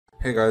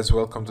Hey guys,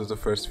 welcome to the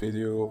first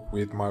video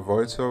with my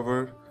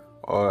voiceover.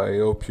 I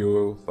hope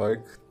you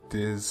like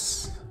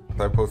this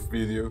type of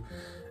video,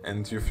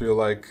 and if you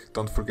like,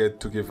 don't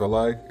forget to give a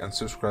like and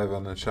subscribe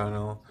on the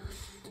channel.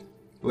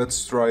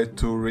 Let's try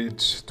to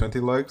reach 20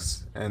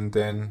 likes and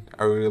then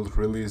I will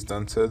release the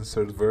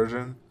uncensored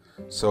version,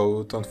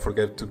 so don't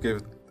forget to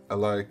give a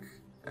like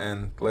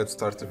and let's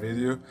start the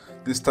video.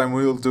 This time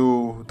we'll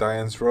do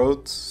Diane's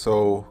road,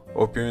 so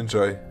hope you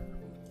enjoy.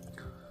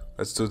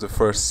 Let's do the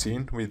first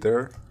scene with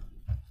her.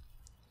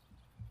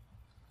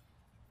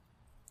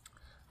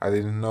 I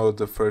didn't know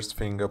the first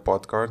thing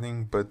about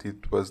gardening, but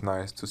it was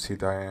nice to see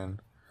Diane.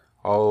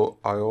 I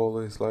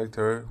always liked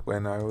her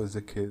when I was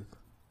a kid.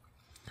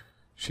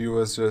 She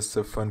was just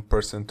a fun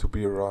person to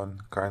be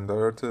around,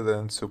 kind-hearted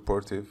and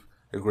supportive,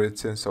 a great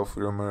sense of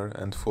humor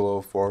and full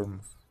of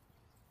warmth.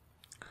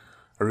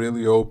 I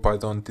really hope I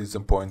don't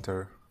disappoint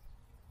her.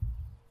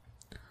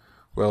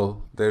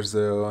 Well, there's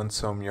a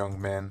handsome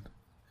young man.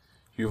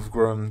 You've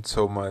grown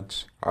so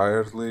much, I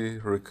hardly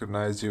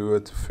recognize you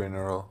at the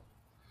funeral.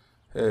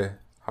 Hey.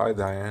 Hi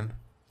Diane.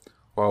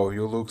 Wow,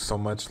 you look so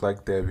much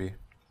like Debbie.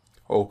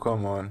 Oh,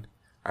 come on.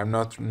 I'm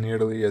not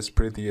nearly as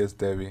pretty as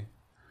Debbie.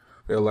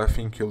 Well, I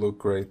think you look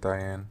great,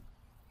 Diane.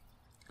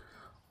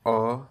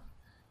 Oh,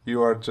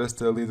 you are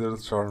just a little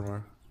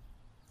charmer.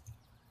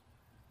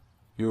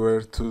 You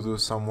were to do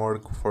some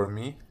work for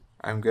me?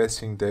 I'm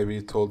guessing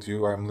Debbie told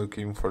you I'm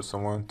looking for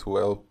someone to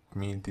help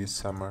me this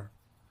summer.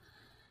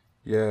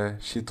 Yeah,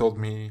 she told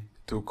me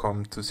to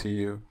come to see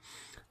you.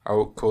 I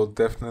could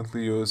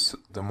definitely use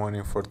the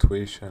money for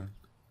tuition.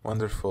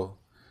 Wonderful.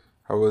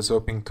 I was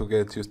hoping to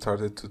get you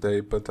started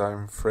today, but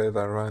I'm afraid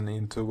I ran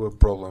into a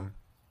problem.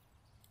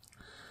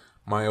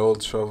 My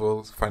old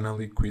shovel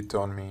finally quit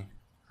on me.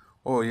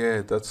 Oh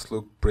yeah, that's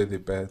looked pretty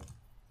bad.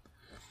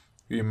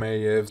 We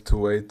may have to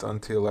wait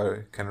until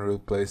I can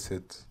replace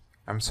it.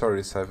 I'm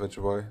sorry,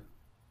 SavageBoy.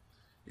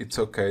 It's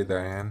okay,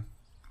 Diane.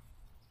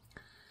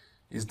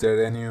 Is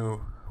there any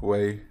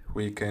way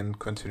we can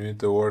continue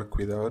the work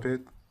without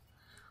it?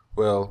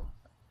 Well,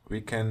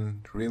 we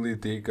can really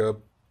dig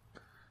up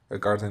a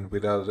garden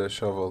without a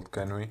shovel,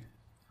 can we?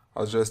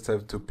 I'll just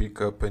have to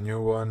pick up a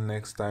new one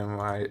next time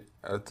I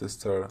at the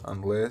store,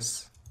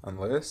 unless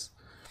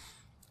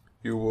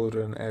you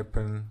wouldn't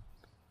happen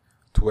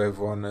to have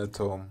one at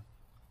home.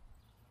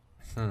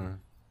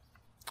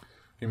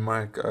 We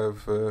might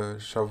have a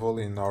shovel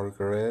in our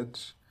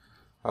garage.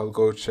 I'll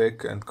go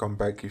check and come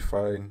back if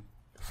I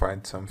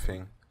find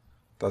something.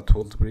 That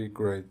would be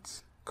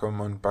great. Come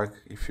on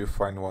back if you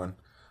find one.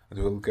 And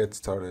we'll get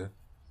started.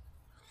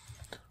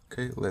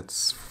 Okay,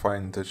 let's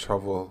find the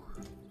shovel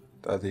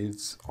that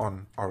is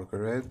on our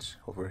garage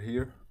over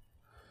here.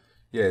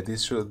 Yeah,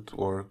 this should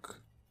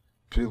work.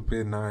 It will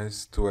be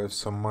nice to have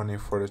some money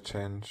for a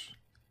change.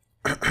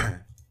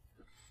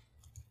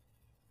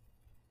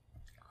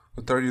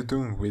 What are you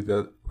doing with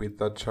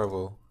that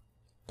shovel?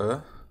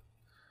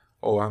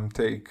 Oh, I'm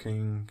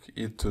taking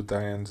it to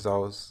Diane's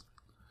house.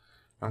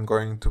 I'm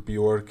going to be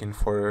working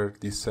for her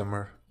this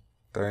summer.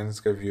 Diane's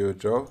gave you a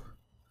job?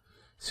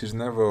 She's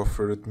never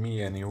offered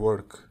me any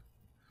work.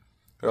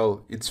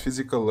 Well, it's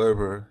physical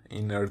labor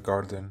in her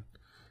garden.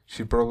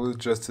 She probably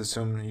just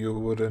assumed you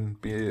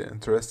wouldn't be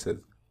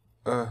interested.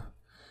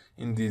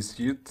 In this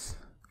heat?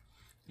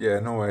 Yeah,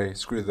 no way,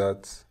 screw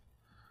that.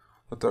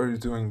 What are you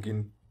doing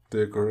in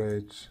the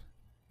garage?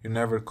 You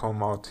never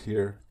come out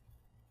here.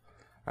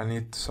 I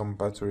need some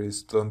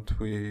batteries, don't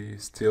we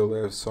still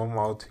have some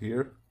out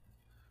here?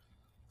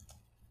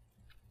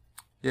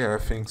 Yeah, I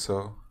think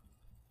so.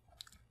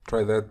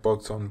 Try that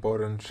box on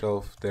bottom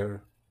shelf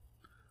there.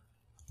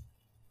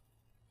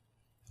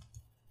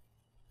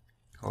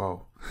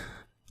 Wow.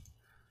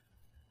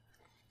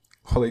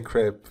 Holy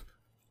crap.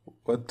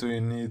 What do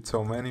you need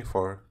so many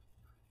for?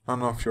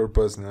 None of your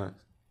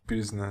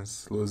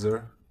business,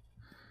 loser.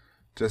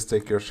 Just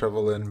take your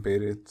shovel and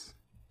beat it.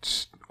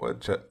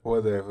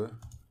 Whatever.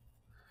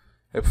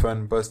 Have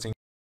fun busting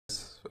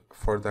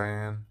for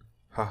Diane.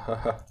 Ha ha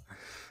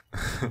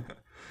ha.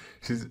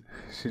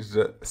 She's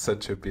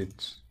such a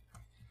bitch.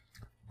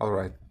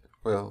 Alright,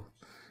 well,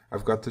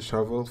 I've got the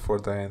shovel for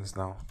Diane's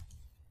now.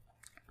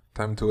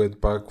 Time to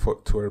head back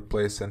to her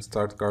place and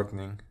start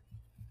gardening.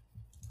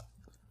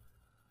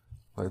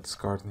 Let's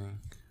gardening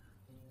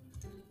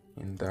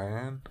in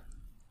Diane.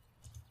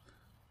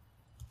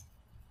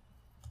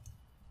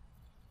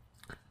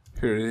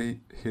 Here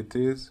it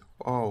is.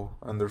 Oh,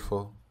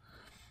 wonderful.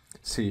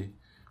 See,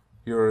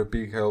 you're a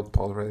big help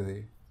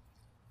already.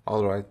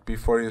 Alright,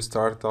 before you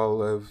start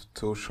I'll have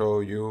to show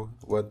you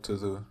what to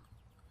do.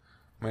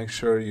 Make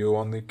sure you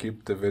only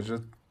keep the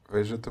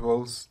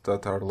vegetables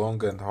that are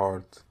long and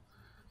hard.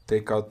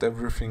 Take out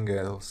everything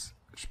else,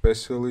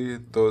 especially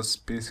those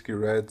pesky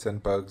rats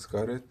and bugs,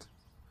 got it?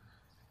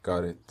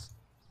 Got it.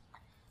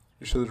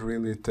 You should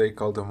really take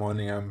all the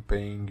money I'm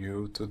paying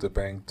you to the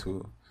bank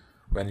too,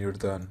 when you're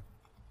done.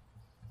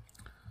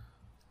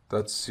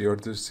 That's your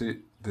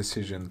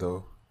decision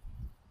though.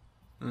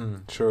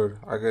 Sure,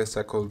 I guess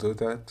I could do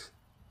that.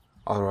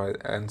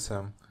 Alright,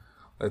 handsome,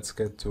 let's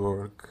get to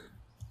work.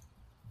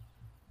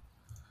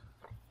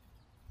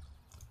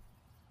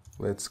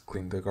 Let's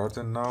clean the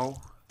garden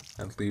now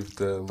and leave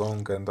the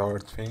long and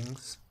hard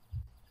things.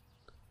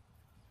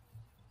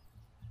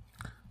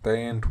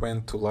 Diane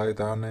went to lie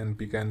down and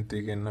began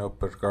digging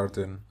up her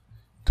garden.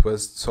 It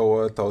was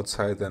so hot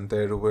outside and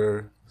there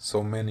were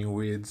so many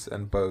weeds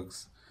and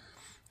bugs.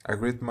 I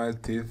grit my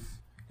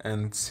teeth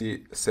and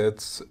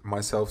set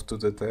myself to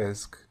the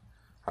task.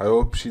 I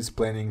hope she's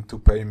planning to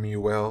pay me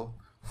well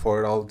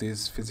for all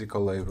this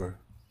physical labor.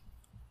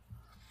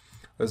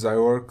 As I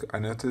worked, I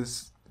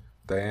noticed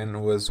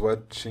Diane was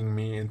watching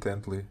me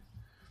intently.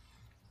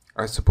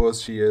 I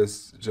suppose she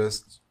is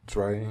just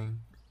trying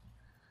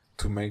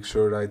to make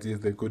sure I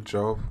did a good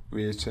job.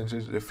 We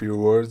exchanged a few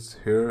words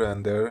here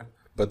and there,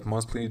 but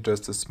mostly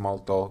just a small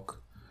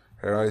talk.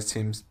 Her eyes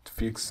seemed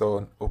fixed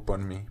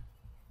upon me.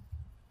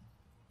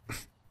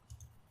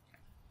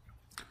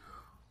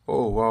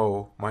 Oh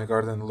wow, my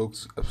garden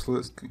looks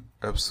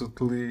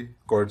absolutely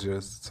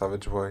gorgeous,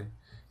 SavageBoy.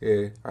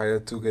 Yeah, I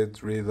had to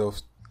get rid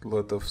of a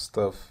lot of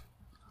stuff.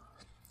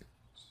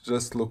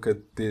 Just look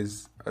at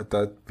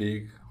that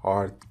big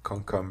hard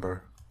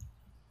cucumber.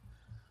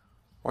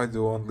 Why do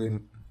you only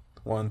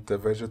want the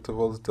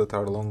vegetables that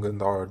are long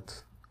and hard?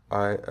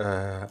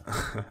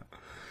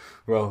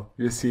 Well,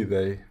 you see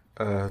do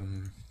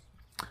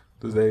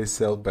they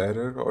sell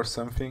better or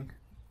something?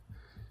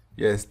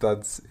 Yes,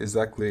 that's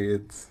exactly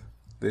it.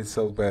 They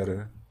sell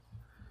better.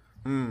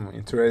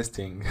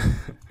 Interesting.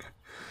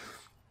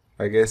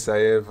 I guess I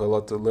have a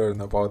lot to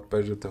learn about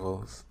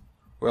vegetables.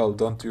 Well,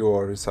 don't you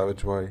worry,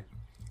 SavageBoy.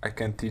 I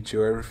can teach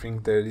you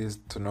everything there is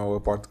to know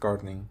about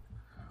gardening.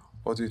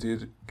 How did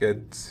you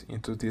get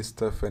into this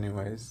stuff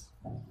anyways?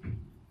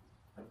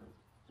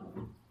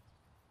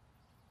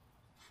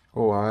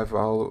 Oh, I've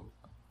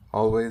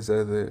always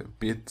had a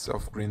bit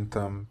of green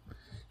thumb,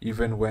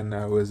 even when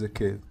I was a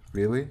kid.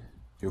 Really?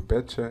 You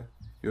betcha.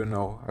 You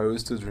know, I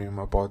used to dream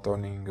about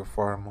owning a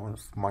farm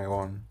of my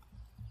own.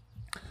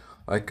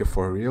 Like a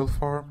for-real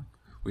farm,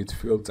 with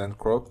fields and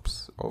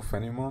crops of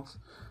animals?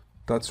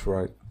 That's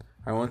right,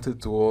 I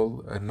wanted to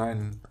own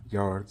 9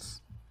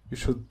 yards. You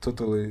should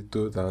totally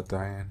do that,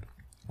 Diane.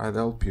 I'd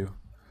help you.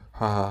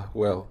 Haha,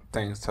 well,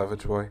 thanks,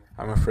 SavageBoy.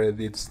 I'm afraid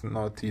it's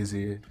not as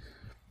easy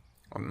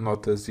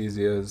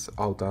as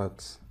all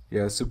that.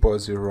 Yeah, I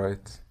suppose you're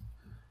right.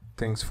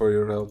 Thanks for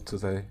your help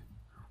today.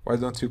 Why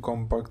don't you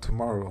come back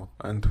tomorrow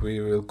and we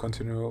will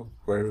continue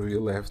where we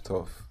left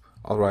off?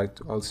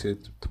 Alright, I'll see you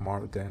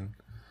tomorrow then.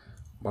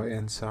 Bye,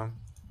 handsome.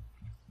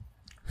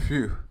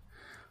 Phew,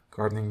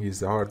 gardening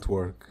is hard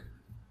work.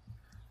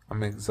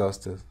 I'm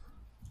exhausted.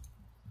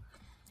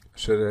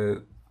 Should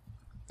head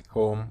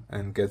home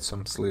and get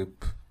some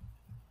sleep.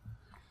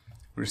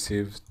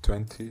 Received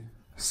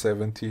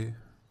 70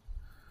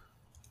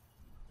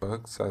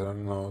 bucks. I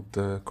don't know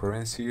the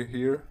currency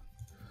here.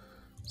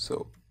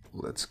 So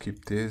let's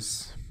keep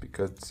this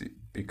because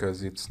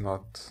it's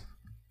not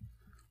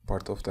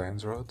part of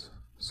Diane's road.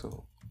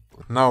 So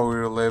now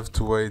we'll have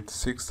to wait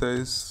 6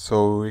 days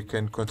so we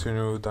can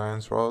continue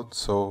Diane's road.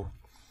 So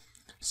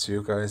see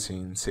you guys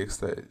in 6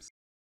 days.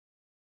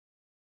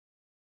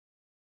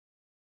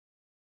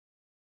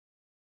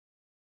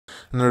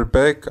 And we're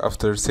back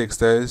after 6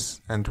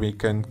 days and we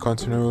can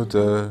continue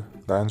the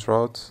Diane's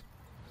route.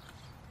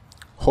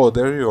 Oh,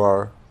 there you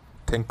are.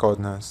 Thank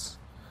goodness.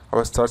 I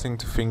was starting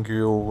to think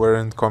you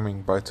weren't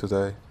coming by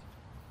today.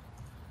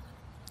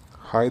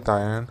 Hi,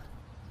 Diane.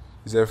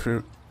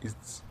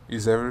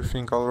 Is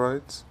everything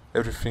alright?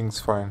 Everything's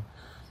fine.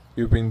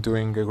 You've been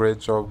doing a great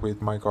job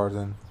with my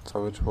garden,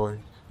 SavageBoy.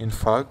 In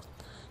fact,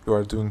 you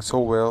are doing so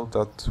well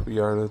that we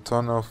are a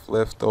ton of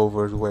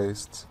leftover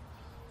waste.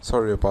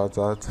 Sorry about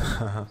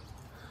that.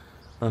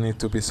 No need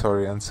to be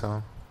sorry,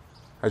 handsome.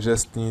 I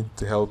just need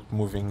help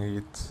moving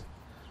it.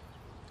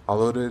 I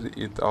loaded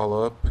it all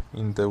up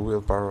in the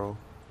wheelbarrow,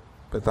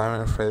 but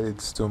I'm afraid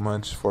it's too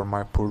much for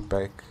my poor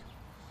back.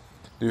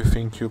 Do you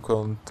think you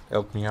could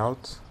help me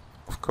out?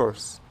 Of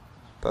course.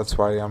 That's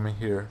why I'm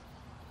here.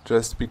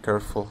 Just be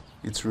careful.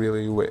 It's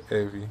really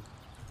heavy.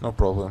 No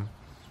problem.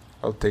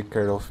 I'll take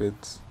care of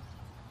it.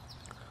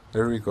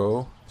 There we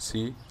go.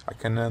 See? I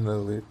can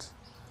handle it.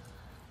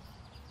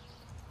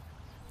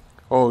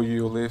 Oh,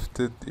 you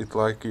lifted it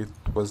like it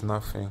was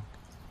nothing.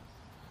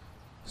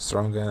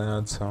 Strong and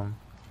handsome.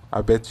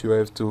 I bet you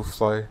have to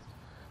fight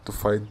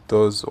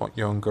those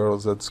young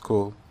girls at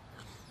school.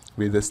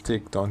 With a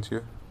stick, don't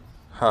you?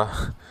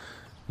 Ha!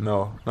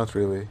 No, not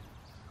really.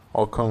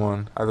 Oh, come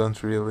on. I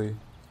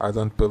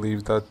don't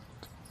believe that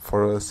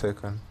for a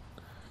second.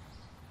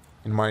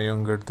 In my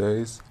younger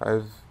days,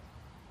 I'd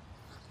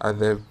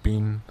have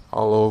been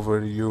all over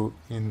you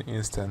in an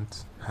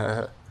instant.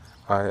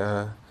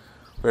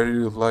 Where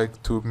you'd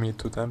like me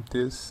to dump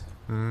this?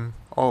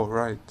 Oh,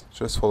 right.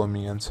 Just follow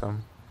me,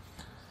 handsome.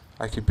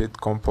 I keep it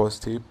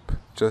compost heap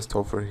just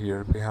over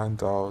here behind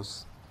the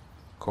house.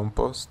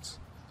 Compost?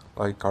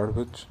 Like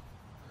garbage?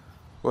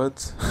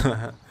 What?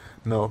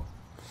 No.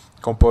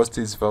 Compost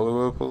is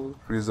valuable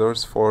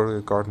resource for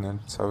a gardener,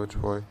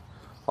 SavageBoy.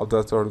 All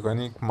that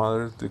organic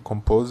matter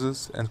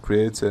decomposes and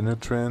creates a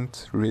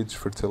nutrient-rich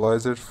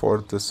fertilizer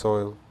for the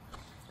soil.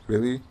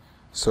 Really?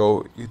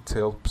 So it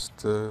helps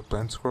the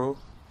plants grow?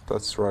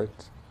 That's right.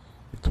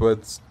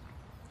 It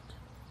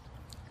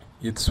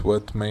it's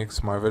what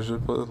makes my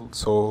vegetable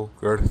so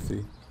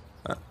girthy.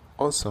 Uh,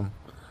 awesome.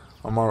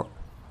 I'm, ar-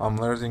 I'm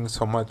learning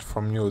so much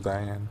from you,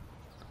 Diane.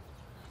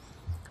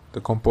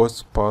 The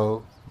compost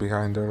pile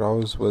behind the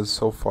house was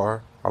so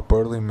far. I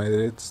barely made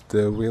it.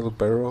 The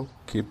wheelbarrow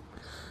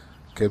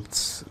kept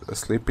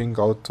slipping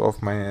out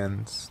of my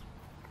hands.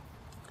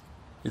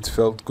 It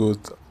felt good,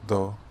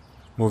 though,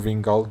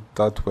 moving all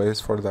that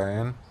waste for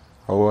Diane,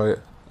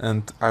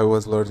 and I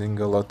was learning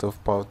a lot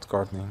about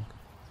gardening.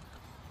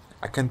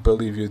 I can't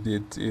believe you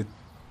did it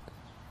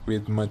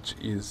with much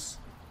ease.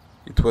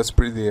 It was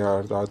pretty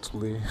hard,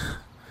 actually.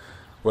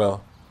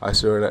 Well, I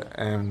sure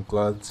am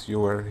glad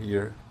you were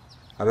here.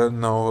 I don't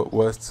know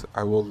what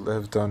I would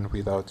have done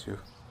without you.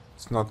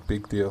 It's not a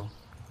big deal.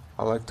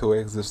 I like to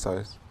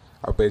exercise.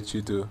 I bet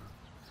you do.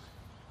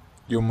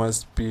 You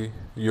must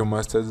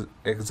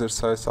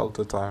exercise all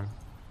the time.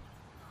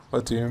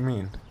 What do you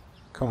mean?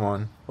 Come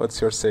on, what's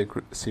your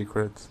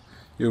secret?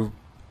 You,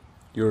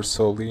 you're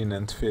so lean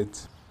and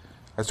fit.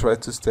 I try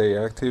to stay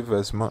active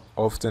as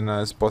often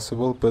as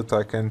possible, but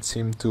I can't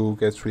seem to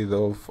get rid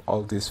of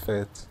all this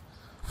fat.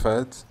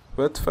 Fat?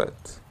 What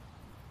fat?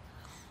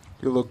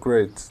 You look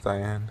great,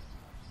 Diane.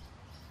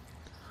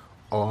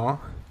 Oh,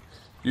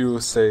 you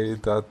say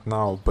that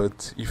now,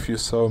 but if you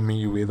saw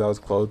me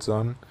without clothes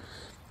on,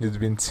 you'd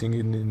been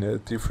singing in a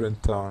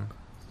different tone.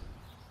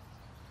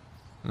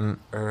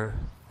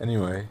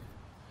 Anyway,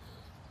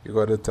 you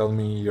gotta tell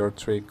me your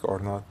trick or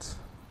not.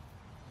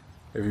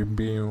 Have you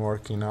been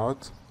working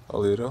out? A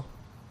little?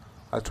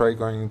 I try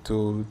going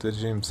to the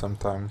gym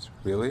sometimes.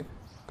 Really?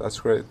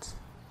 That's great.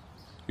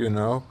 You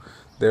know,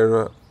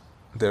 there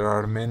there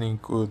are many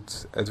good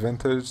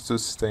advantages to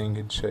staying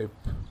in shape.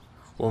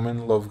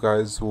 Women love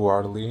guys who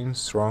are lean,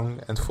 strong,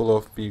 and full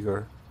of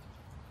vigor.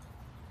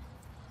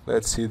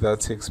 Let's see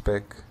that six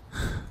pack.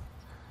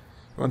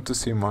 You want to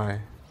see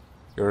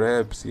your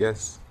abs?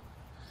 Yes.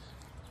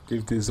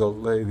 Give this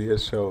old lady a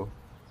show.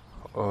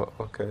 Oh,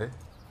 okay.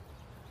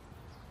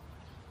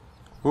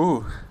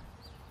 Ooh,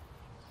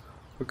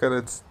 look at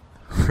it.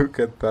 Look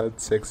at that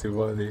sexy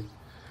body.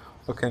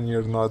 How can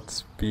you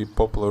not be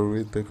popular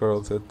with the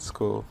girls at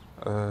school?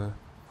 I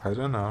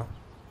don't know.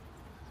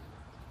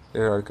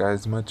 There are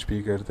guys much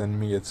bigger than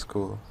me at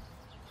school.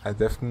 I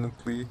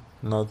definitely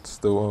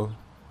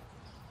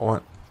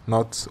one,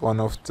 not one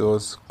of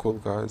those cool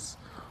guys.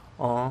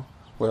 Oh,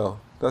 well,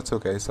 that's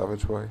okay,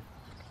 SavageBoy.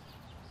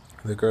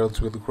 The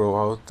girls will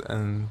grow out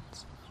and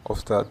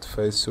of that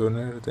phase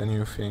sooner than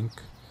you think.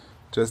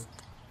 Just,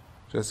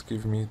 just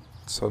give me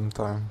some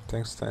time.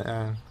 Thanks,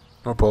 Diane.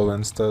 No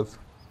problem, stud.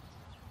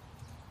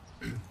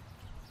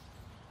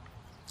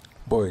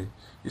 Boy,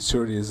 it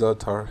sure is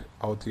hot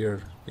out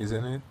here,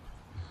 isn't it?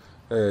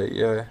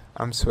 Yeah,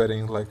 I'm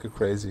sweating like a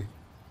crazy.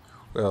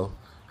 Well,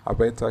 I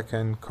bet I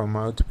can come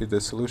out with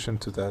a solution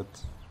to that.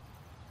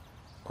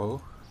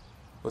 Oh?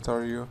 What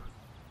are you?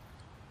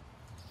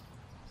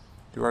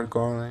 You are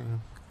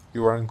going.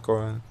 You aren't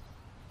going.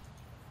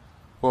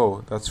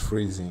 Whoa, that's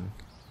freezing.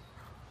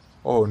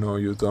 Oh no,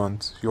 you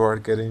don't. You are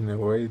getting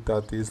away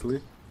that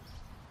easily?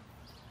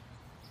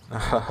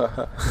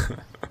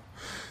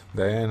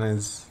 Diane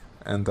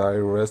and I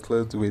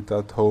wrestled with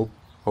that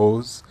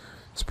hose,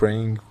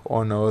 spraying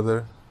on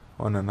another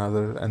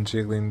and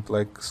jiggling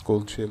like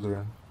school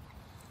children.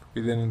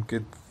 We didn't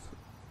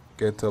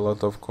get a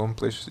lot of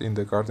accomplished in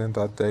the garden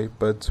that day,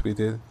 but we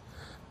did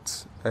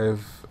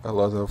have a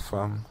lot of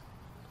fun.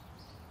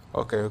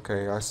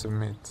 Okay, I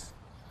submit.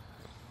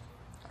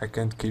 I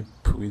can't keep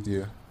with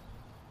you.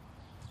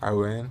 I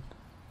win?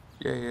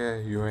 Yeah,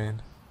 you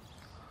win.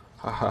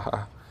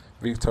 Hahaha,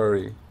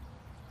 victory.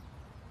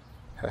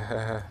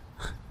 Hahaha.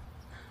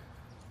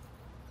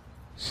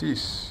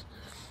 Sheesh.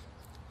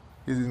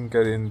 Isn't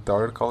getting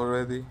dark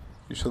already?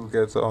 You should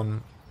get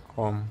on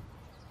home,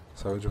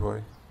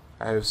 SavageBoy.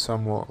 I have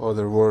some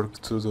other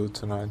work to do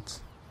tonight.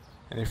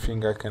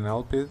 Anything I can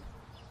help it?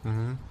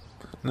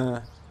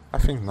 Nah, I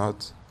think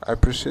not. I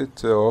appreciate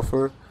the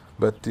offer,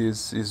 but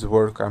this is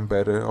work I'm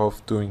better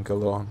off doing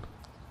alone.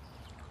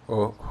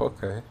 Oh,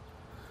 okay.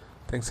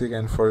 Thanks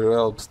again for your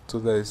help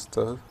today,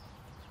 stud.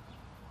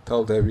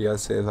 Tell Debbie I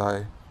said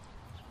hi.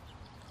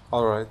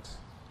 Alright.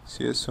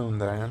 See you soon,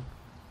 Diane.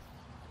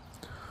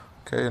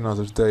 Okay,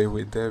 another day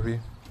with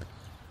Debbie.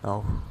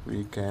 Now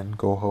we can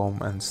go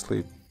home and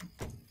sleep.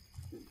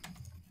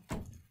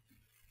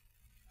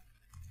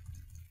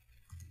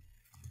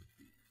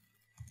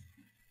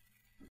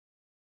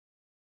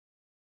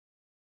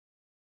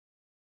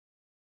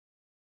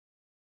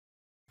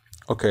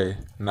 Okay,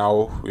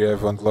 now we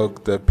have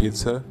unlocked the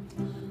pizza.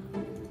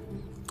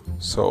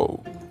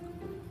 So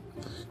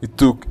it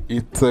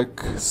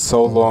took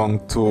so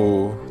long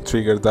to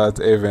trigger that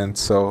event,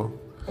 so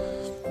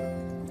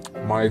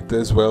might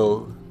as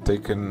well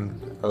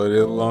taken a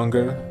little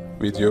longer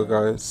with you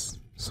guys.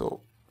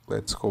 So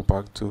let's go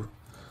back to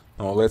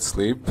let's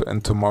sleep,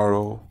 and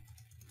tomorrow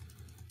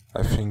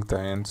I think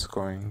Diane's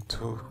going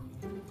to,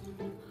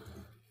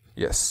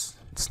 yes,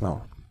 it's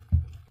now.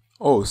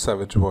 Oh,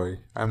 Savage Boy,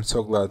 I'm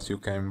so glad you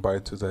came by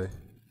today.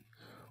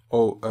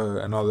 Oh,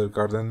 another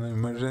garden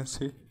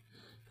emergency?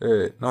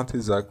 Not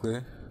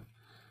exactly.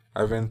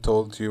 I haven't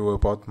told you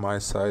about my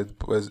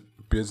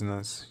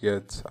business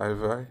yet,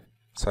 have I?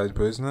 Side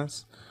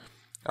business?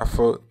 I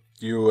thought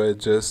you had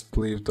just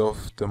lived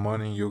off the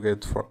money you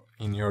get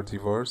in your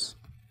divorce.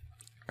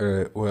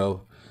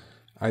 Well,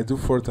 I do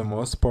for the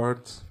most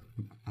part.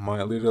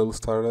 My little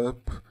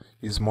startup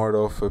is more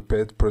of a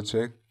pet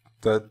project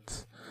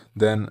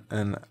than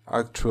an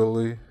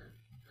actually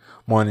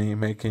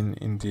money-making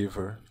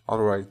endeavor.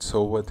 Alright,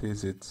 so what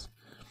is it?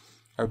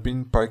 I've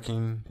been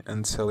packing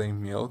and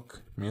selling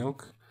milk.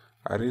 Milk?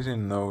 I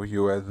didn't know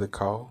you had a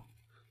cow.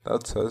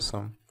 That's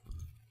awesome.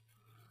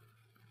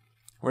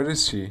 Where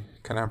is she?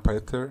 Can I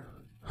pet her?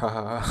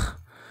 Haha.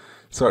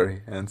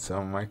 Sorry,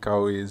 handsome, my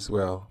cow is,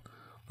 well,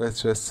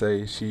 let's just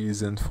say she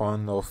isn't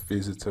fond of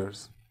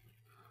visitors.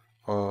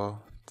 Uh,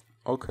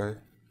 okay.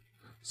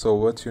 So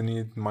what you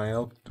need my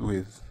help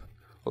with?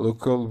 A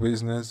local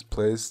business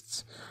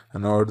placed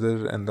an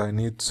order and I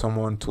need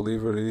someone to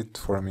deliver it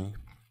for me.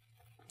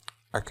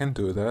 I can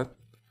do that.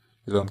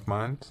 You don't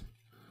mind?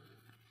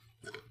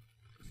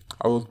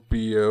 I would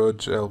be a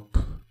huge help.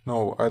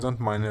 No, I don't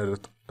mind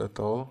it at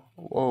all.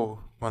 Oh,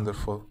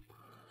 wonderful.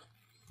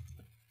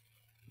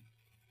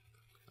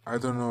 I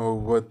don't know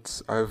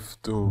what I'd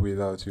do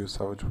without you,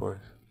 Savage Boy.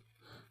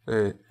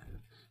 Hey,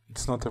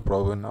 it's not a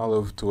problem. I'll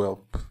love to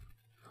help.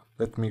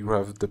 Let me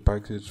grab the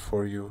package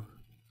for you.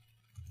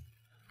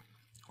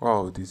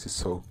 Wow, this is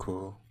so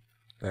cool.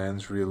 Diane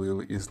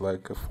really is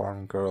like a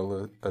farm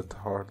girl at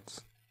heart.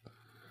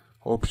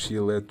 Hope she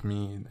let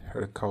me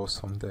her cow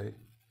someday.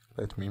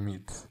 Let me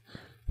meet.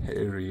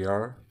 Here we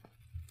are.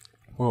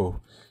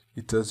 Whoa,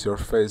 it has your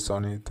face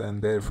on it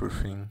and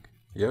everything.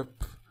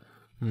 Yep.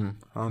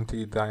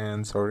 Auntie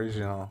Diane's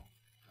original.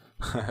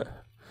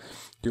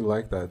 You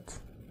like that?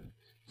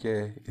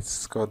 Yeah,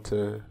 it's got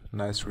a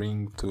nice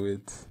ring to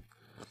it.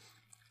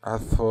 I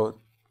thought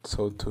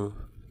so too.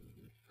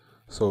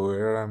 So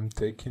where I'm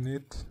taking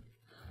it?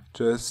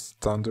 Just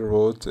down the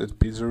road at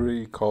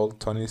pizzeria called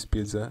Tony's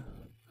Pizza.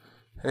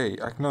 Hey,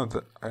 I know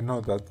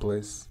that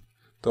place.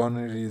 The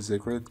owner is a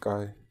great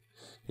guy.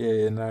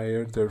 Yeah, and I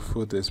heard their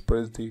food is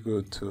pretty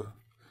good too.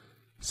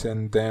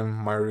 Send them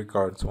my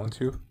regards, won't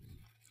you?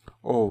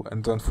 Oh,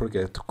 and don't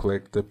forget to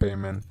collect the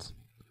payment.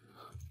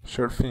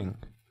 Sure thing.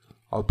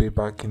 I'll be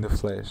back in the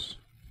flash.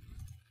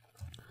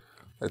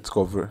 Let's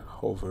go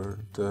over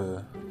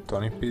the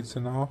Tony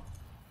Pizza now.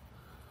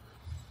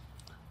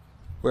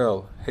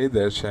 Well, hey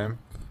there, champ.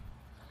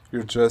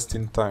 You're just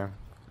in time.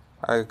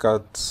 I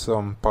got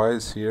some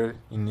pies here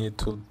you need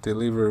to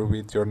deliver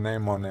with your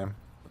name on them.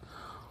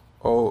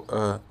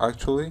 Oh,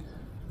 actually?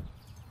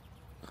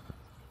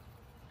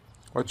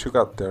 What you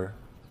got there?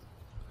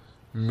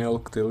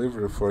 Milk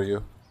delivery for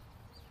you.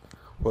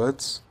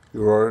 What?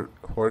 You're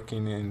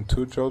working in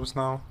 2 jobs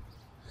now?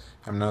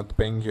 I'm not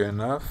paying you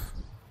enough?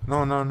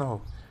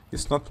 No.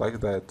 It's not like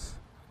that.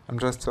 I'm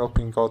just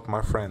helping out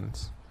my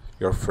friends.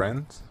 Your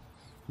friend?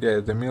 Yeah,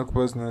 the milk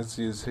business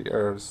is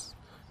yours.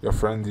 Your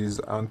friend is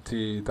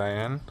Auntie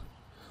Diane,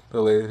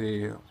 the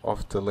lady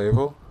of the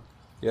label?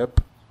 Yep.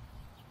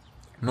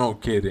 No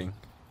kidding.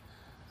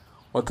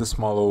 What a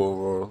small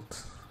world.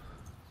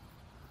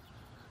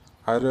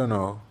 I don't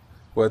know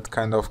what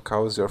kind of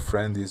cows your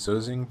friend is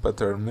using, but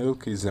her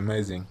milk is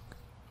amazing.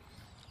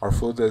 Our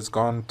food has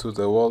gone to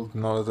the whole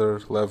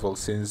nother level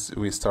since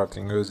we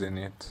started using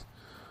it.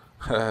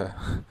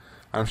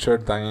 I'm sure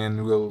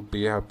Diane will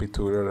be happy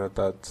to hear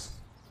that.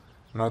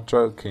 Not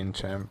joking,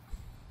 champ.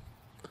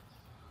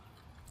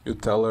 You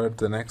tell her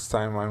the next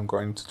time I'm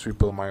going to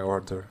triple my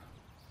order.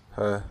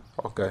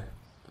 Okay.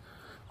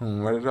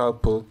 Where did I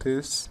put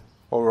this?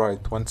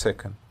 Alright, 1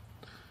 second.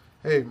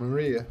 Hey,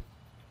 Maria.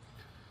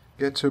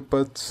 Get your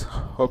butt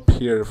up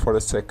here for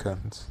a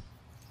second.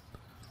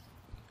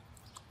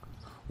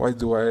 Why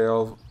do I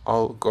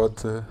all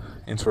gotta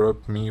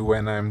interrupt me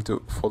when I'm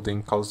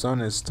folding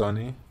calzones,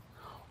 Tony?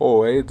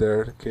 Oh, hey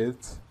there, kid.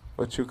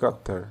 What you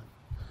got there?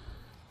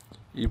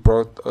 He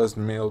brought us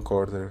milk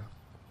order.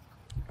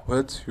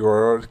 What? You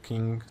are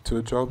working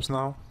 2 jobs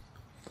now?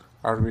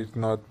 Are we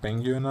not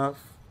paying you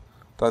enough?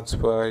 That's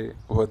why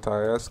what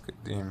I asked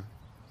him.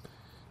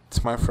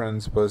 It's my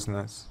friend's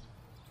business.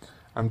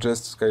 I'm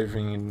just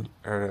giving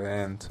her a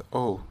hand.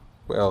 Oh,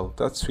 well,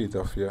 that's sweet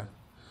of you.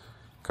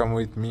 Come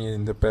with me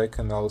in the back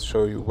and I'll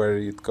show you where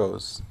it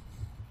goes.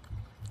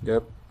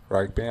 Yep,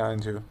 right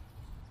behind you.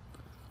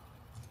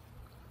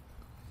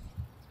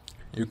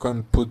 You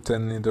can put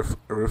them in the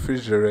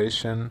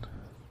refrigeration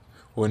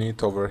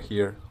unit over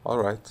here.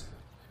 Alright.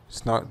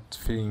 It's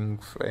nothing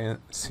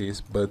fancy,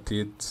 but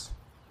it's...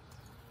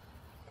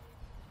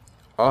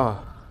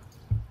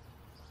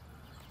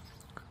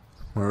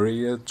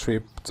 Maria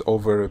tripped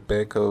over a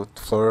back-out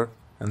floor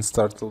and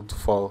started to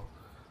fall,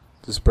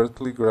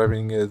 desperately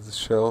grabbing at the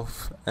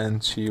shelf,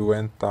 and she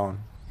went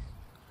down.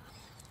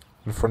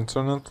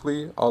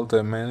 Unfortunately, all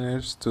they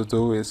managed to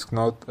do is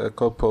knock a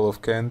couple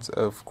of cans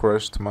of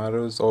crushed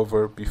tomatoes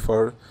over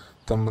before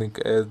tumbling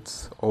head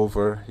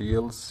over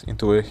heels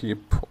into a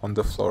heap on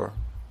the floor.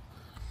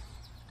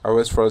 I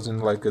was frozen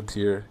like a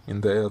deer in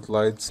the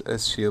headlights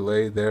as she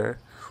lay there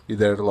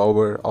with her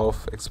lower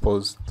half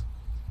exposed.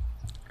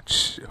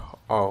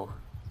 Oh.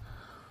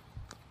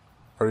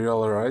 Are you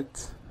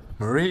alright?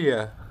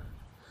 Maria!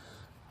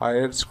 I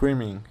heard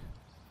screaming.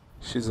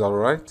 She's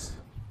alright?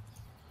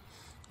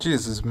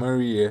 Jesus,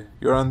 Maria,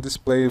 you're on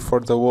display for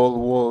the whole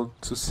world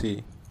to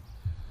see.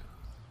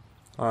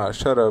 Ah,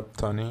 shut up,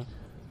 Tony.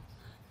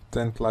 It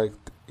ain't like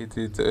it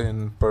did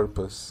on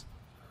purpose.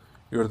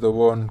 You're the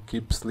one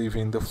keeps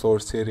leaving the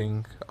floor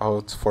sitting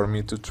out for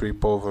me to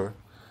trip over.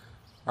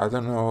 I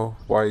don't know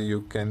why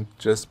you can't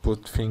just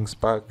put things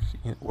back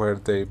where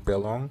they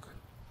belong.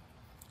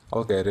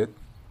 I'll get it.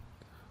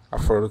 I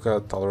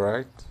forgot,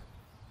 alright?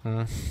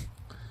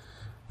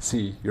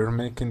 See, you're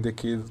making the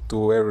kid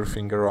do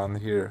everything around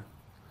here.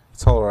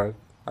 It's alright,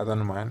 I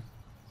don't mind.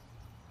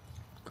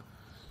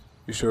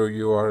 You sure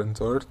you aren't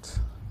hurt?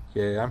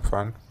 Yeah, I'm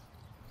fine.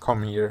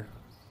 Come here.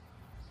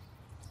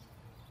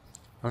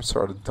 I'm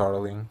sorry,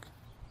 darling.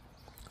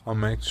 I'll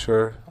make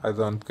sure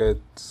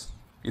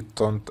it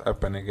don't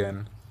happen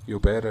again. You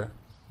better.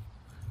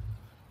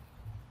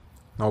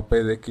 Now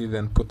pay the kid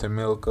and put the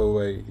milk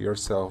away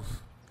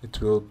yourself.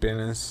 It will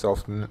penance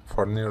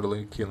for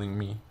nearly killing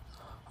me.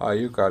 Ah,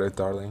 you got it,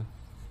 darling.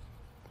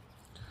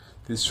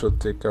 This should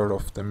take care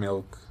of the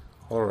milk.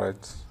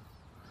 Alright.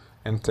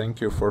 And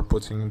thank you for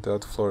putting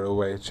that floor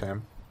away,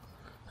 champ.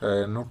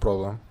 No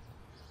problem.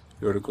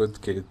 You're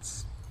good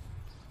kids.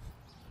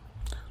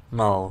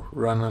 Now,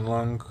 run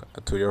along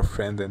to your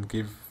friend and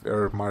give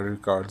her my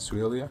regards,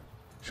 will ya?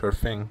 Sure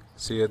thing.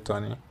 See ya,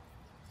 Tony.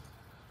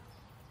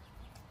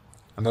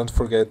 And don't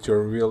forget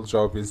your real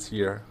job is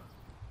here.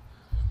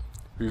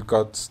 We've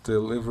got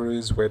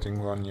deliveries waiting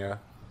on ya.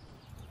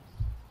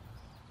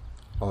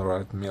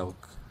 Alright,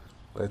 milk.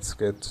 Let's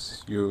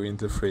get you in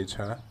the fridge,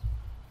 huh?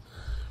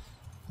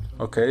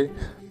 Okay.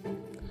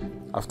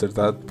 After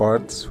that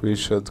part, we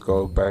should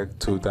go back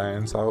to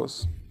Diane's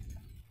house.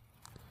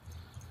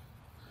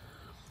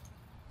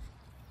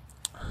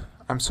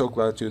 I'm so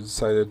glad you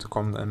decided to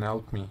come and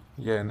help me.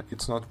 Yeah,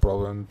 it's not a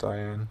problem,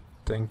 Diane.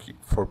 Thank you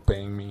for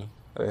paying me.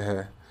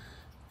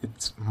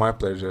 It's my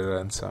pleasure,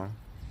 Ransom.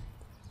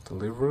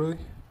 Delivery?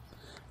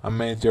 I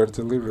made your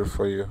delivery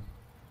for you.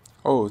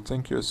 Oh,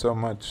 thank you so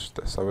much,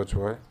 the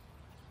SavageBoy.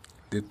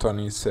 Did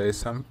Tony say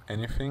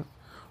anything?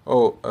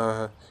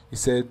 Oh, he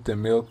said the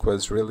milk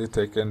was really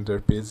taking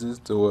their pieces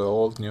to a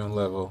whole new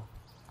level.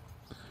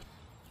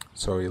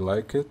 So you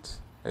like it?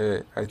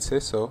 I'd say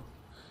so.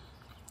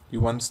 He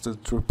wants the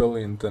triple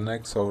in the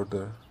next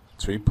order.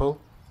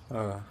 Triple?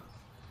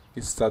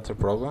 Is that a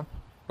problem?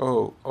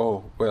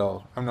 Oh,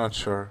 well, I'm not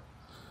sure.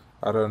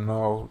 I don't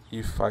know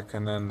if I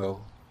can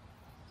handle.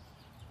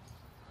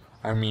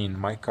 I mean,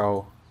 my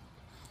cow.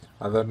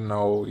 I don't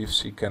know if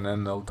she can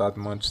handle that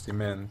much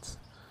demand.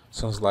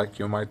 Sounds like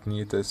you might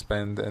need to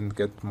spend and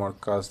get more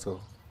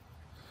castle.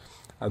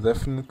 I'm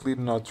definitely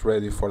not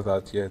ready for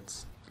that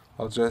yet.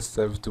 I'll just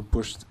have to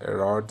push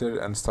her harder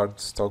and start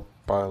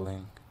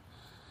stockpiling.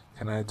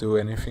 Can I do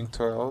anything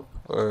to help?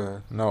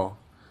 No.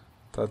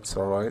 That's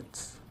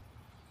alright.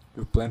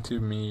 You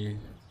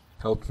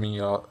helped me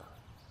out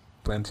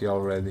plenty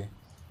already.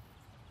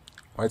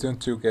 Why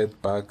don't you get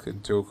back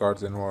into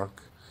garden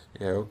work?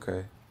 Yeah,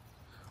 okay.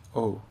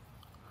 Oh,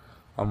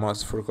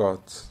 almost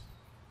forgot.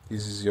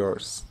 This is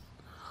yours.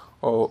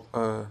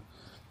 Oh,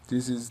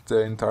 this is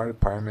the entire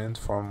payment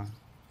from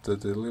the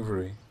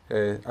delivery.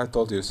 I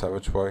told you,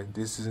 SavageBoy,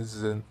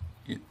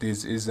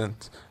 this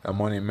isn't a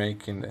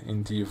money-making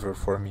endeavor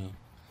for me.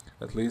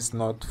 At least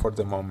not for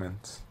the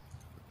moment.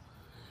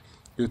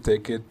 You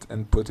take it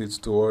and put it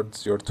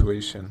towards your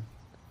tuition.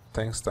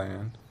 Thanks,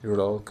 Diane. You're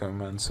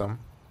welcome, and some.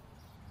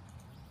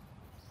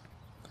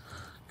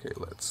 Okay,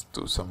 let's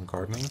do some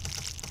gardening.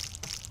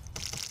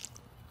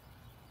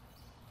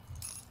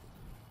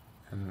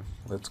 And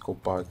let's go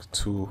back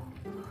to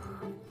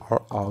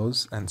our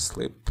house and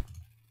sleep.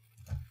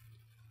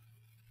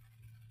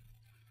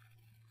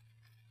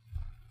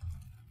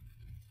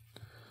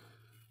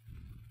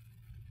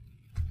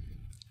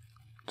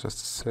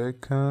 Just a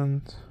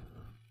second.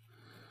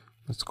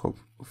 Let's go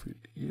over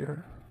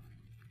here.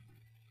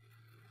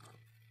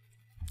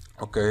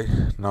 Okay,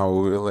 now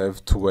we'll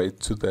have to wait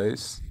 2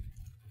 days.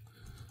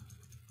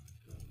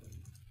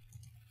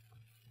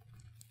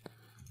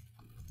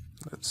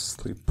 Let's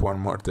sleep one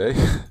more day.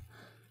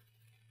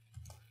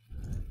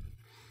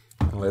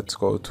 Let's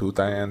go to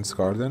Diane's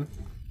garden.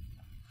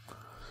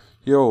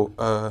 Yo,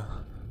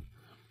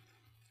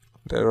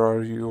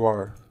 there you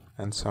are,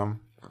 and some.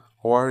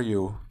 How are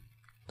you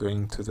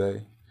doing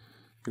today?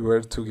 You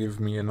were to give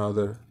me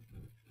another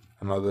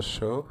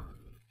show?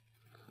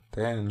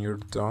 Then you're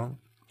drunk?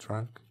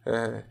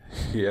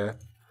 Yeah,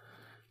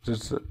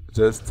 just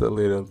a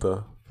little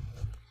though.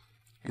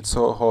 It's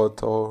so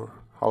hot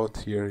out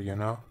here, you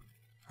know.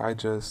 I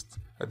just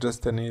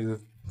needed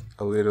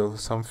a little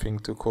something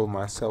to cool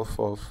myself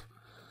off,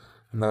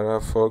 and that I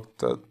thought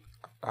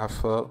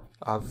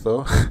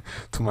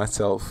to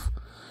myself,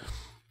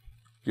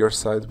 Your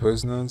side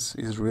business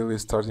is really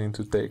starting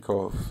to take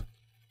off.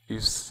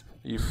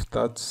 If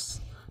that's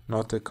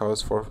not a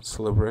cause for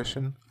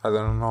celebration, I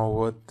don't know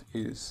what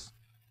is.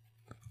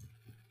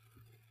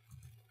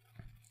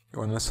 You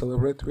wanna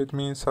celebrate with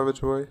me,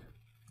 SavageBoy?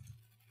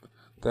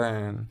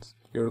 Then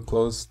your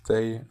clothes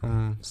stay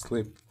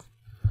slipped.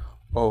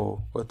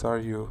 Oh, what are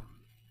you?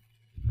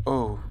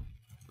 Oh,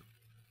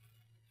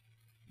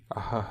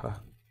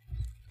 ahaha.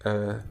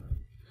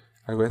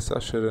 I guess I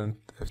shouldn't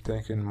have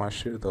taken my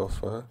shirt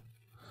off,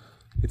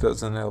 It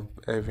doesn't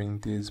help having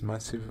these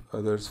massive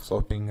others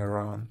flopping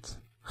around.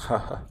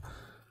 Haha.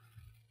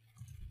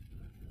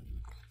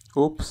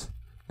 Oops,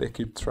 they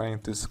keep trying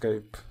to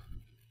escape.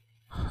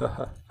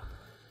 Haha.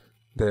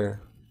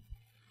 There.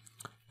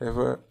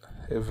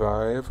 Have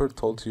I ever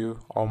told you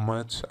how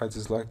much I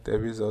dislike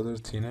Debbie's other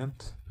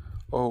tenant?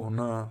 Oh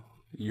no,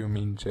 you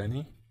mean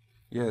Jenny?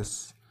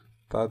 Yes,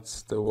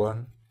 that's the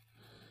one.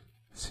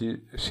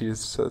 She's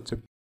such a...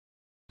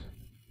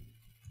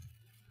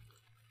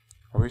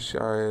 I wish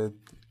I had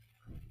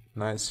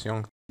nice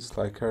young kids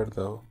like her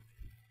though.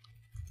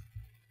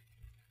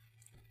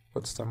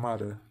 What's the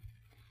matter?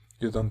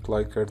 You don't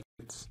like her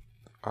kids?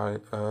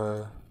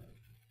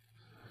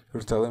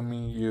 You're telling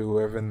me you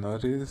haven't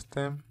noticed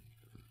them?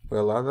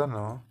 Well, I don't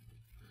know.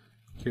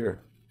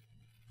 Here.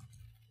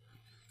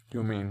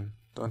 You mean,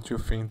 don't you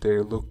think they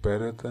look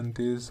better than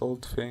these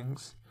old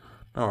things?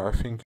 No, I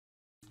think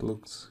it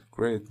looks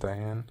great,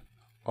 Diane.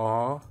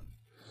 Aw,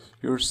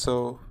 you're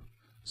so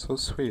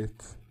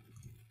sweet.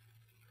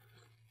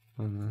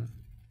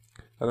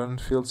 I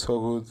don't feel so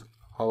good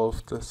all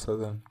of a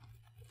sudden.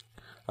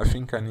 I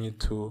think I need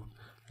to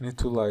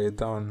lie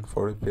down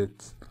for a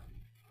bit.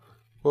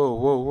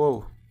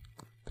 Whoa.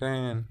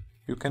 Diane,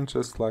 you can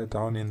just lie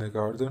down in the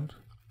garden?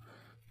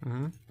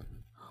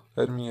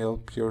 Let me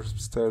help you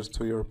upstairs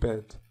to your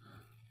bed.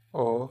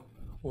 Oh,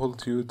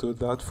 would you do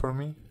that for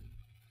me?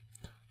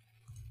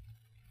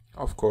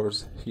 Of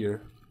course,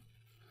 here.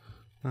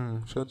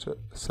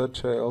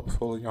 Such a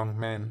helpful young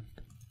man.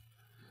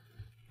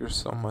 You're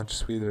so much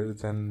sweeter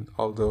than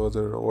all the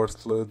other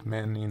worthless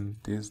men in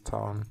this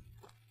town.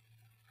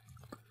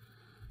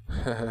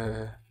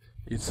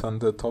 It's on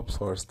the top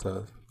floor,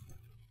 stud.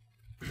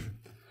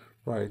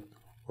 Right,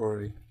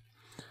 worry.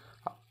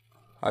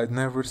 I'd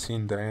never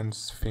seen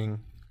Diane's thing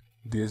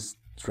this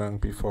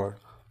drunk before.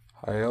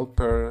 I helped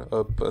her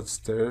up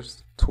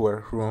upstairs to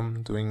her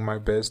room, doing my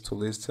best to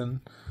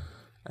listen,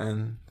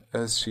 and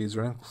as she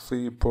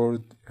drunkenly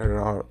poured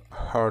her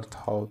heart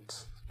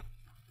out,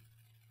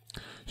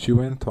 she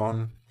went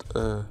on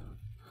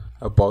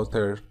about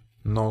her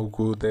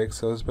no-good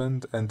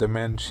ex-husband and the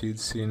man she'd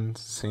seen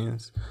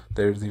since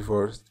their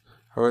divorce.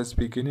 I was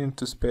beginning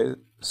to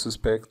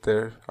suspect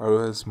there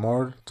was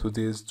more to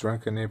this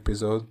drunken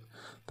episode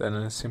than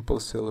a simple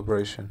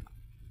celebration.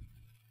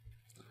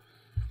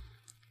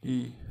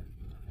 He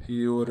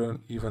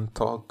wouldn't even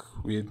talk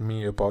with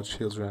me about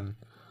children,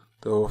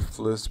 the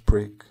worthless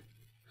prick.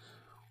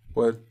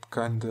 What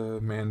kind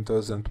of man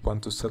doesn't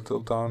want to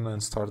settle down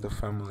and start a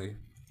family?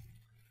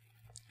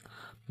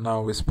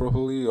 Now he's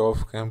probably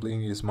off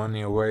gambling his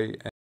money away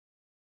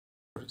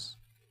and...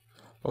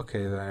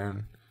 Okay,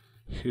 Diane,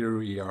 here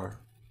we are.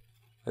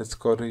 Let's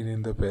go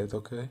in the bed,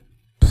 okay?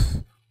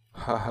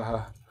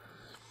 Haha.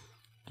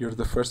 You're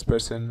the first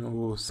person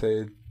who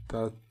said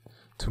that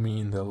to me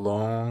in a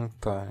long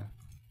time.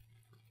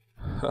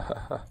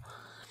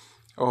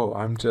 Oh,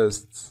 I'm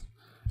just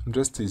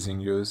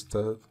teasing you,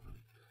 stud.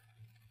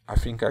 I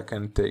think I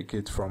can take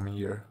it from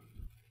here.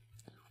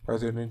 Why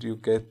didn't you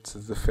get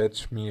to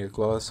fetch me a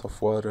glass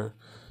of water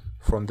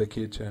from the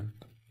kitchen?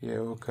 Yeah,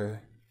 okay.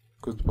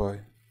 Good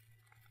boy.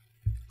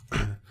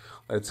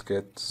 Let's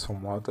get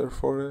some water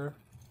for her.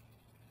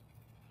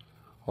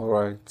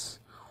 Alright,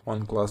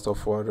 one glass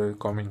of water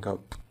coming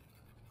up.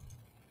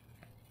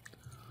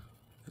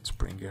 Let's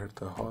bring her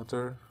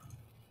the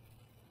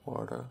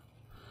water.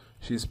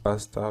 She's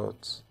passed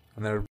out,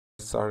 and her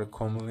breasts are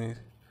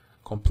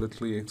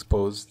completely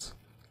exposed.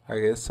 I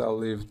guess I'll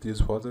leave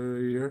this water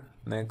here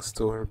next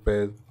to her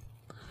bed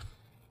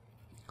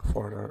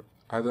for her.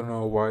 I don't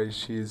know why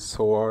she's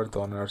so hard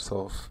on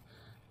herself.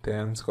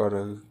 Diane's got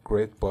a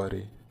great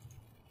body.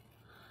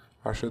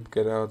 I should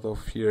get out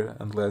of here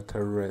and let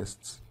her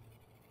rest.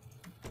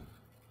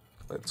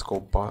 Let's go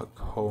back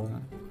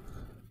home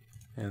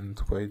and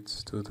wait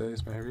 2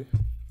 days maybe,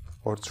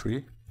 or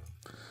 3.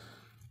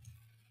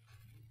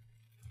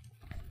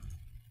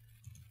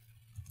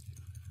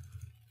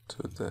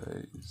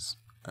 Days,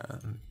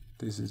 and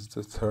this is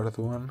the third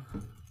one.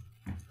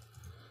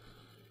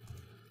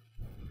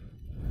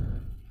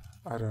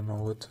 I don't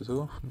know what to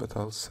do, but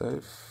I'll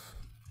save.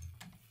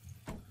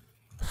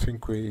 I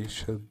think we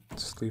should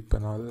sleep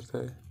another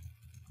day.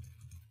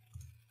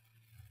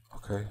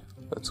 Okay,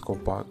 let's go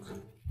back.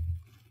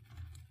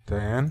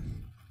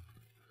 Diane?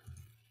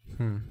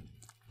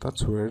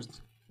 That's weird.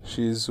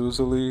 She's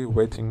usually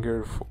waiting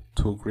here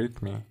to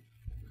greet me.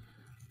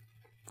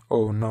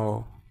 Oh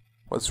no.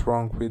 What's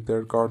wrong with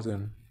their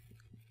garden?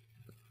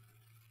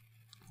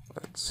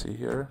 Let's see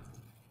here.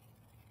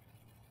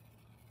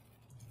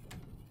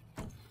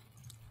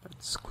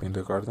 Let's clean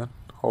the garden.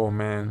 Oh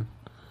man,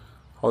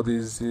 how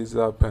did this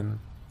happen?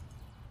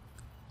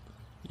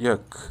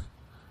 Yuck,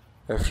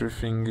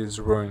 everything is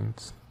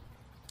ruined.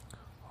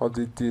 How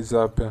did this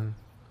happen?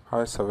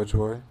 Hi,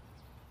 SavageBoy.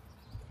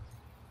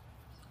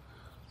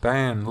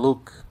 Diane,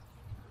 look!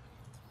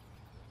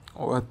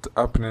 What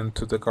happened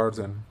to the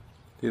garden?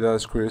 Did I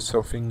screw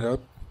something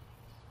up?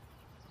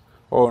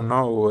 Oh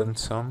no,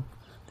 handsome.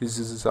 This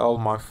is all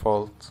my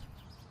fault.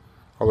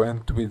 I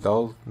went with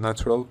all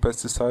natural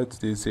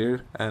pesticides this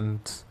year and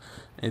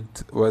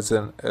it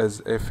wasn't as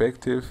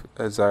effective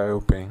as I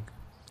hoping.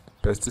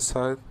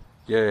 Pesticide?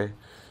 Yeah.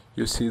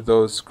 You see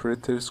those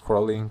critters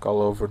crawling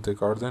all over the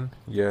garden?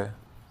 Yeah.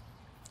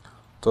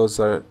 Those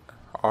are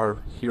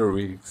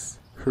earwigs.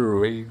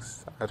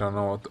 Earwigs? I don't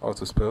know how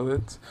to spell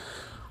it.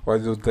 Why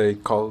do they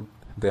call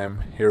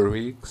them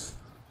earwigs?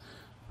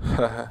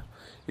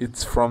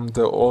 It's from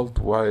the old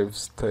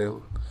wives'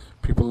 tale.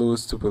 People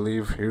used to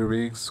believe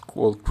earwigs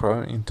would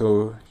crawl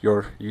into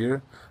your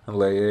ear and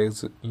lay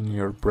eggs in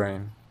your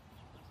brain.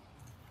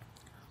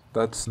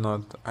 That's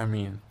not,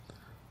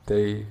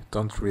 they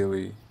don't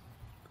really.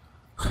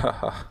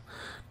 Haha.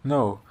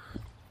 No,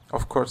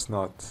 of course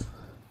not.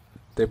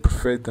 They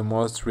prefer the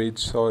most rich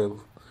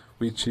soil,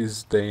 which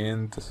is they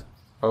end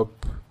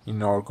up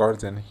in our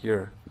garden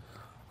here.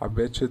 I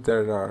bet you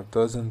there are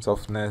dozens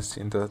of nests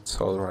in that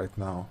soil right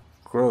now.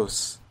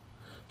 Gross.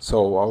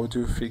 So how do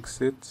you fix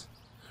it?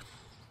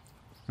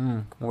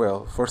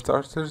 Well, for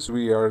starters,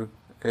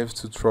 have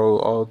to throw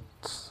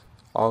out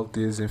all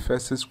these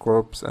infested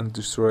crops and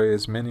destroy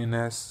as many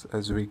nests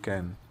as we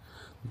can.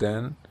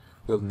 Then,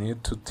 we'll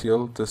need to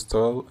till the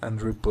soil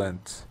and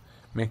replant,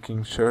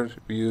 making sure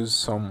we use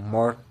some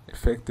more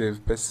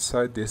effective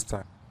pesticide this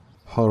time.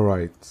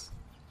 Alright,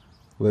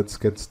 let's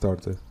get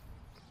started.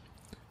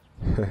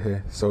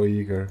 Hehe, so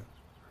eager.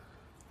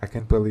 I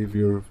can't believe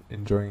you're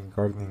enjoying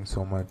gardening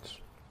so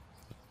much.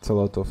 It's a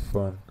lot of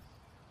fun.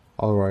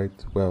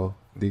 Alright, well,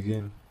 dig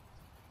in.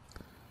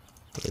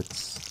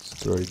 Let's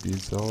destroy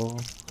these all.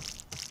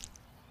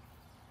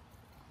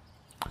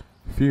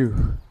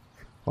 Phew.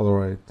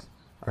 Alright,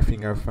 I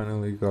think I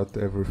finally got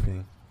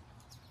everything.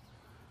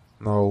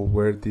 Now,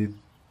 where did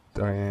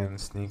Diane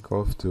sneak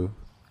off to?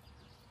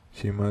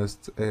 She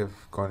must have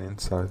gone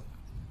inside.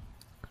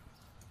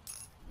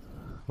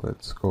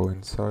 Let's go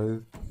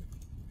inside.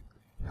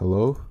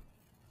 Hello?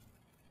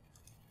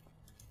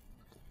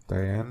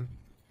 Diane?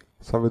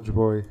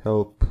 SavageBoy,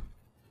 help.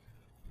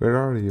 Where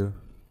are you?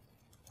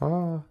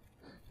 Ah,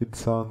 it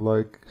sounds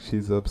like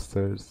she's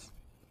upstairs.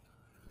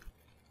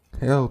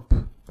 Help,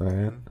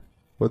 Diane.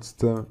 What's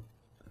the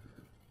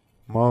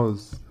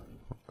mouse?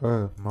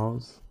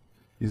 Mouse?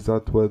 Is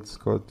that what's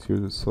got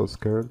you so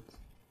scared?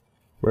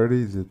 Where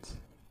is it?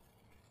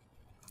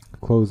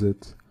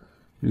 Closet.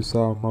 You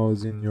saw a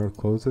mouse in your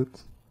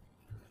closet?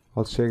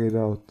 I'll check it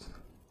out.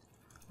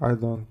 I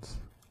don't.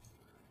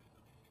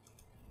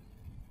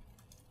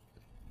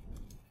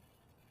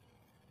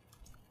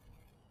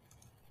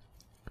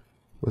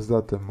 Was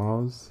that a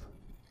mouse?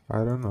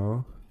 I don't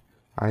know.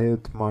 I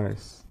hate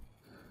mice.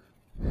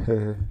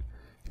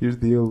 You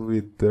deal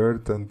with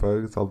dirt and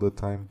bugs all the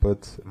time,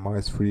 but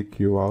mice freak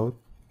you out?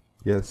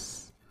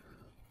 Yes.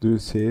 Do you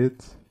see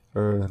it?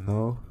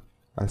 No.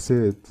 I see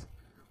it.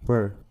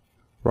 Where?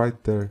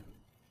 Right there.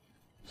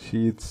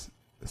 See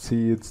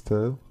its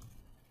tail?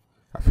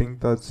 I think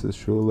that's a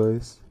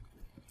shoelace.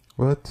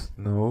 What?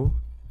 No.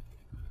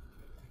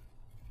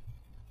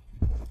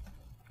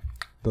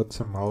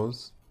 That's a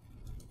mouse.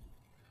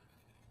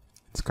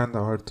 It's kinda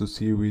hard to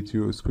see with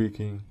you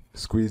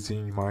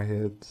squeezing my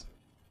head.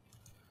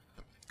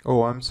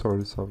 Oh, I'm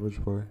sorry,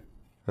 SavageBoy.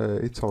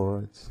 It's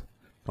alright.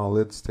 Now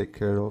let's take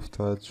care of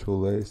that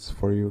shoelace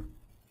for you.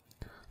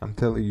 I'm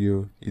telling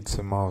you, it's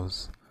a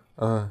mouse.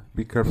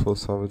 Be careful,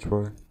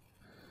 SavageBoy.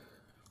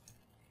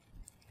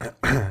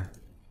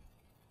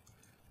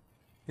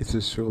 It's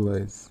a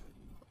shoelace.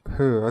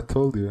 I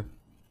told you.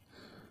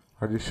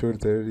 Are you sure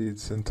there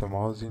isn't a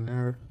mouse in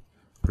here?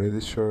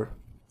 Pretty sure.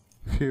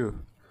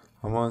 Phew.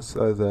 I almost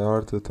had a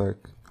heart attack.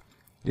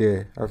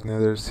 Yeah, I've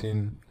never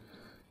seen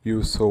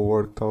you so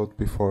worked out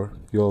before.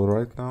 You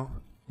alright now?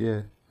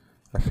 Yeah,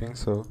 I think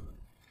so.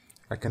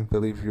 I can't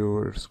believe you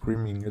were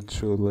screaming at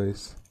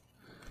shoelace.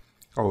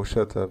 Oh,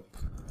 shut up.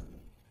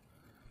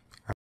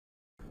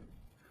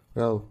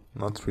 Well,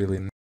 not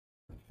really.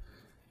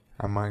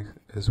 I might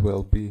as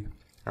well be.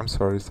 I'm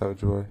sorry,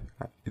 SavageBoy.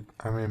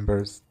 I'm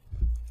embarrassed.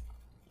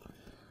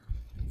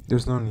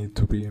 There's no need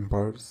to be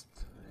embarrassed.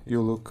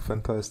 You look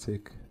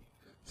fantastic.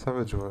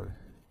 SavageBoy.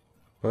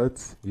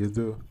 What? You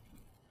do?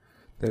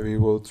 Debbie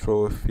would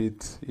throw a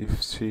fit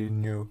if she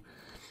knew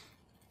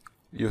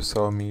you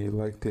saw me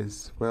like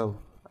this. Well,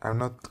 I'm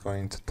not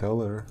going to tell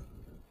her.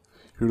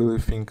 You really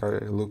think I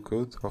look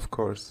good? Of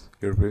course.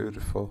 You're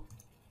beautiful.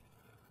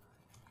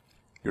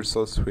 You're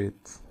so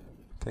sweet.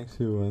 Thank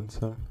you,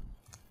 handsome.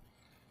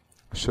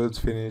 I should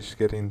finish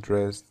getting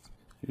dressed.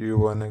 You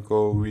wanna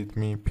go with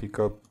me pick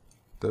up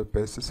the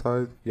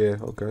pesticide? Yeah,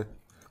 okay.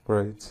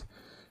 Great.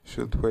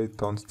 Should wait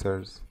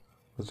downstairs.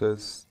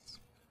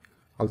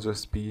 I'll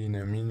just be in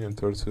a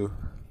minute or two.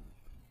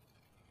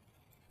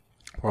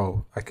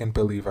 Wow, I can't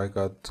believe I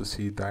got to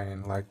see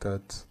Diane like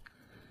that.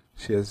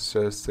 She has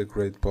just a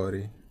great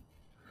body.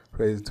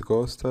 Ready to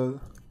go, stud?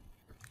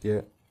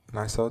 Yeah,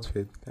 nice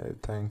outfit.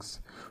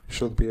 Thanks. We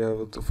should be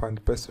able to find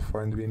the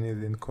pesticide we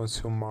need in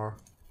consumer.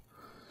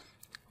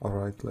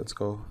 Alright, let's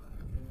go.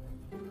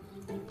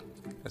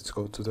 Let's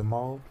go to the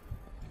mall.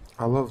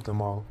 I love the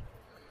mall.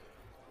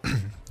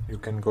 You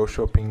can go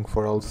shopping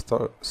for all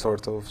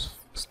sort of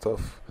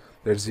stuff.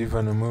 There's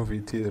even a movie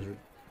theater.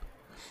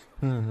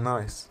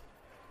 Nice.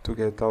 To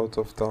get out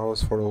of the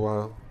house for a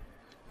while.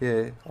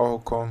 Yeah, how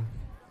come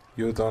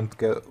you don't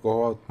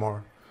go out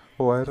more?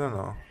 Oh, I don't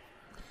know.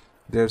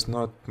 There's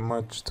not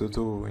much to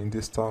do in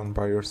this town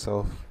by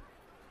yourself.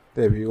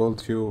 Debbie,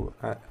 old you,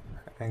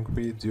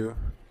 angry with you.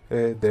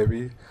 Hey,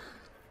 Debbie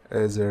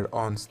has her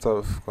own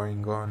stuff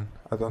going on.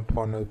 I don't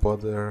want to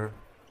bother her.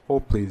 Oh,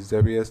 please,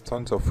 Debbie has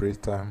tons of free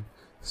time.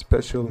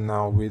 Especially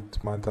now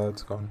with my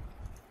dad gone.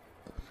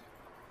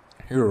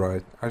 You're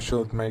right, I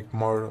should make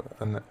more of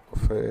an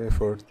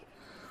effort.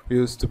 We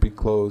used to be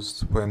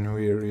close when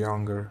we were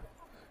younger,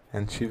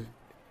 and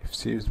if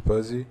she's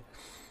busy,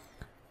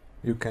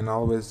 you can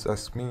always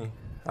ask me.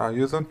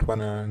 You don't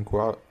wanna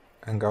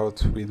hang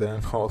out with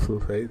an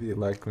old lady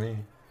like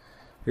me.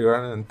 You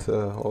aren't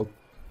old,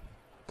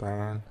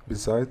 Diane.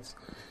 Besides,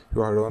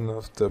 you are one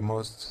of the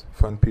most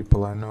fun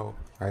people I know.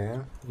 I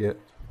am? Yeah.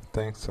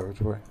 Thanks,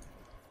 SavageBoy.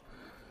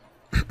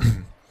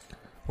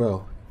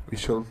 Well, we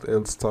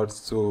should start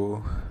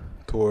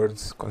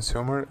towards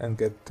consumer and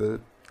get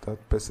that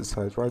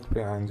pesticide right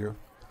behind you.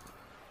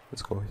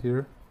 Let's go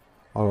here.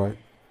 Alright,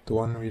 the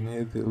one we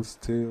need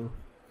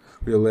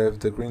will have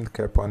the green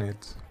cap on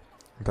it.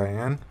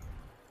 Diane?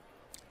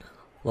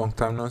 Long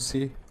time no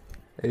see.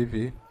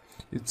 AV,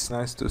 it's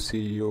nice to see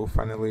you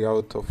finally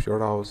out of your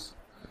house.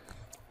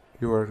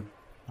 You are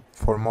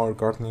for more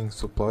gardening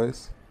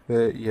supplies?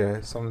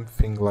 Yeah,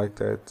 something like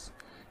that.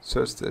 It's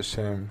just a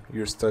shame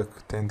you're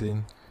stuck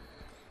tending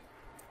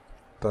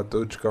that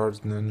Dutch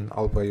garden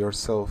all by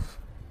yourself.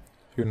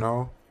 You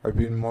know, I've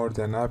been more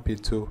than happy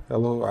to.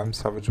 Hello, I'm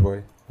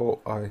SavageBoy.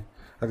 Oh, I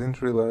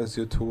didn't realize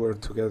you two were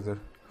together.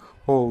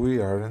 Oh, we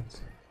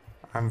aren't.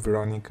 I'm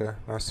Veronica.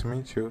 Nice to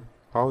meet you.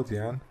 How,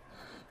 Diane?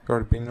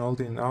 You've been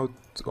holding out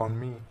on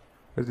me.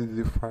 Where did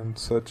you find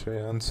such a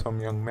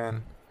handsome young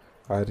man?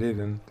 I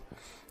didn't.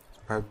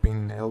 I've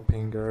been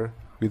helping her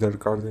with her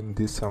garden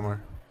this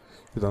summer.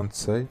 You don't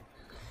say?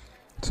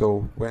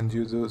 So, when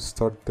do you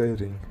start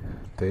dating?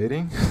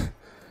 Dating?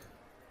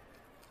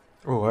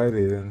 Oh, I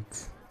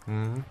didn't.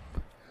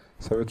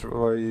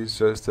 SavageBoy is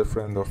just a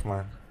friend of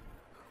mine.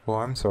 Oh,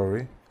 I'm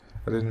sorry.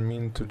 I didn't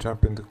mean to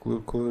jump into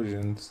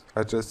conclusions.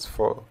 I just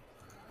thought.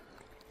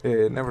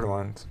 Never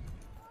mind.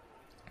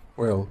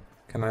 Well,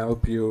 can I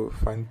help you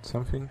find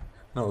something?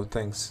 No,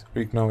 thanks.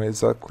 We know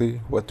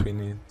exactly what we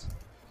need.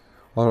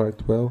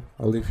 Alright, well,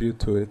 I'll leave you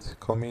to it.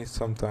 Call me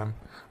sometime.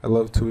 I'd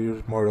love to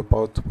hear more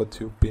about what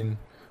you've been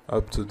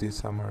up to this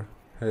summer.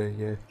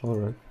 Yeah,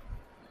 alright.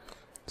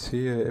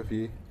 See ya,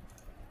 Evie.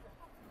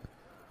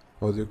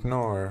 Oh, do you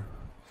know her?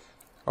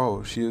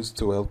 Oh, she used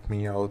to help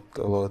me out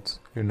a lot,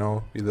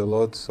 with a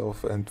lot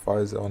of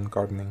advice on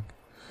gardening.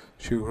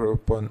 She grew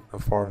up on a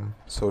farm,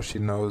 so she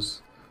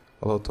knows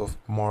a lot of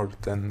more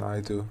than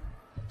I do.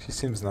 She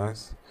seems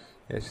nice.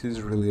 Yeah,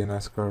 she's really a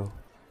nice girl.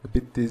 A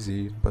bit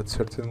dizzy, but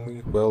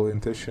certainly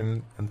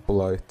well-intentioned and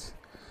polite.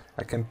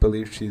 I can't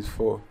believe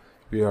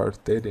we are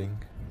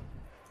dating.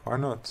 Why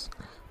not?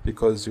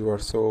 Because you are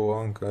so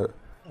young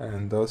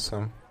and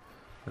awesome,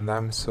 and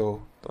I'm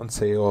so, don't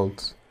say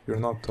old. You're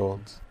not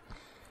old.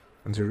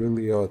 And you're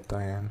really odd,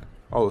 Diane.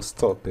 Oh,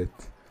 stop it.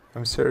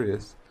 I'm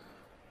serious.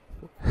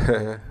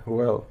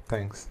 Well,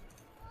 thanks.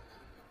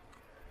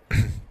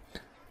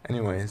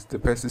 Anyways, the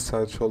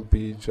pesticide should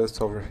be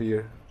just over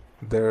here.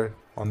 There,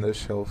 on the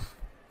shelf.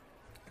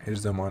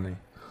 Here's the money.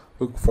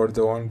 Look for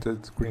the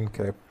wanted green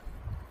cap.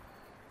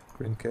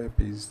 Green cap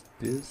is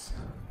this?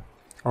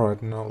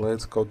 Alright, now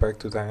let's go back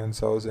to Diane's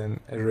house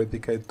and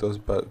eradicate those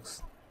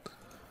bugs.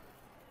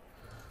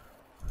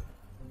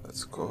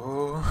 Let's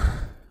go.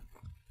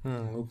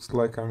 Looks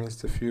like I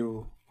missed a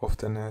few of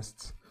the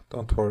nests.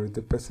 Don't worry,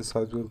 the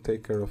pesticide will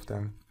take care of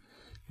them.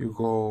 You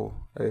go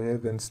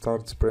ahead and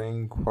start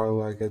spraying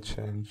while I get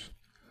change.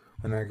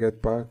 When I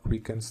get back, we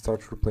can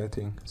start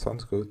replanting.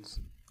 Sounds good.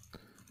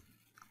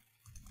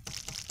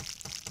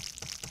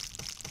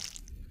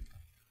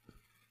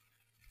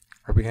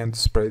 I began to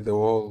spray the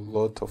whole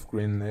lot of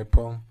green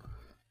napalm,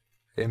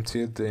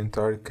 emptied the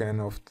entire can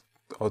of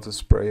auto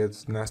spray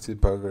at nasty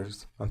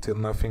buggers until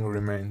nothing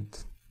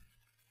remained.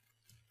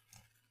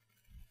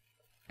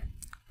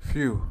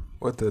 Phew,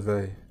 what a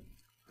day.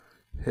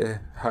 Yeah,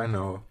 I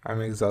know,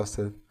 I'm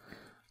exhausted.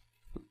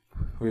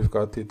 We've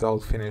got it all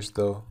finished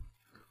though.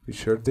 We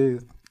sure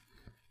did.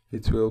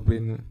 It will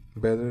be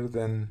better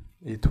than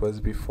it was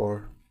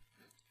before.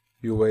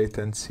 You wait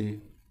and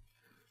see.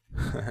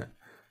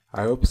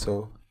 I hope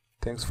so.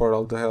 Thanks for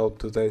all the help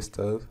today,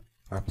 stud.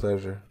 My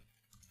pleasure.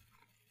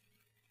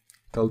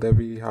 Tell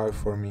Debbie hi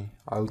for me.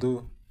 I'll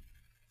do.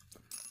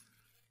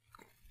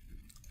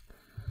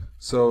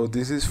 So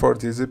this is for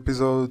this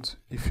episode.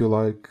 If you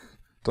like,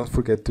 don't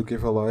forget to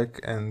give a like,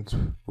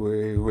 and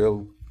we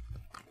will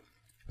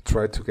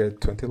try to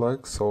get 20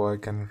 likes so I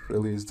can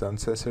release the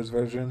uncensored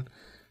version.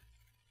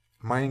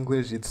 My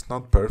English, it's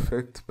not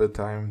perfect, but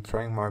I'm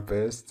trying my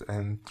best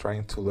and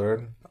trying to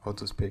learn how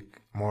to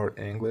speak more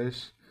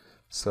English.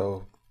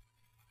 So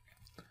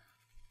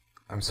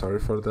I'm sorry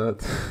for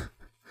that.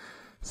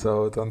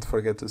 So don't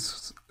forget to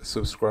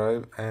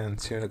subscribe, and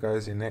see you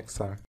guys in next time.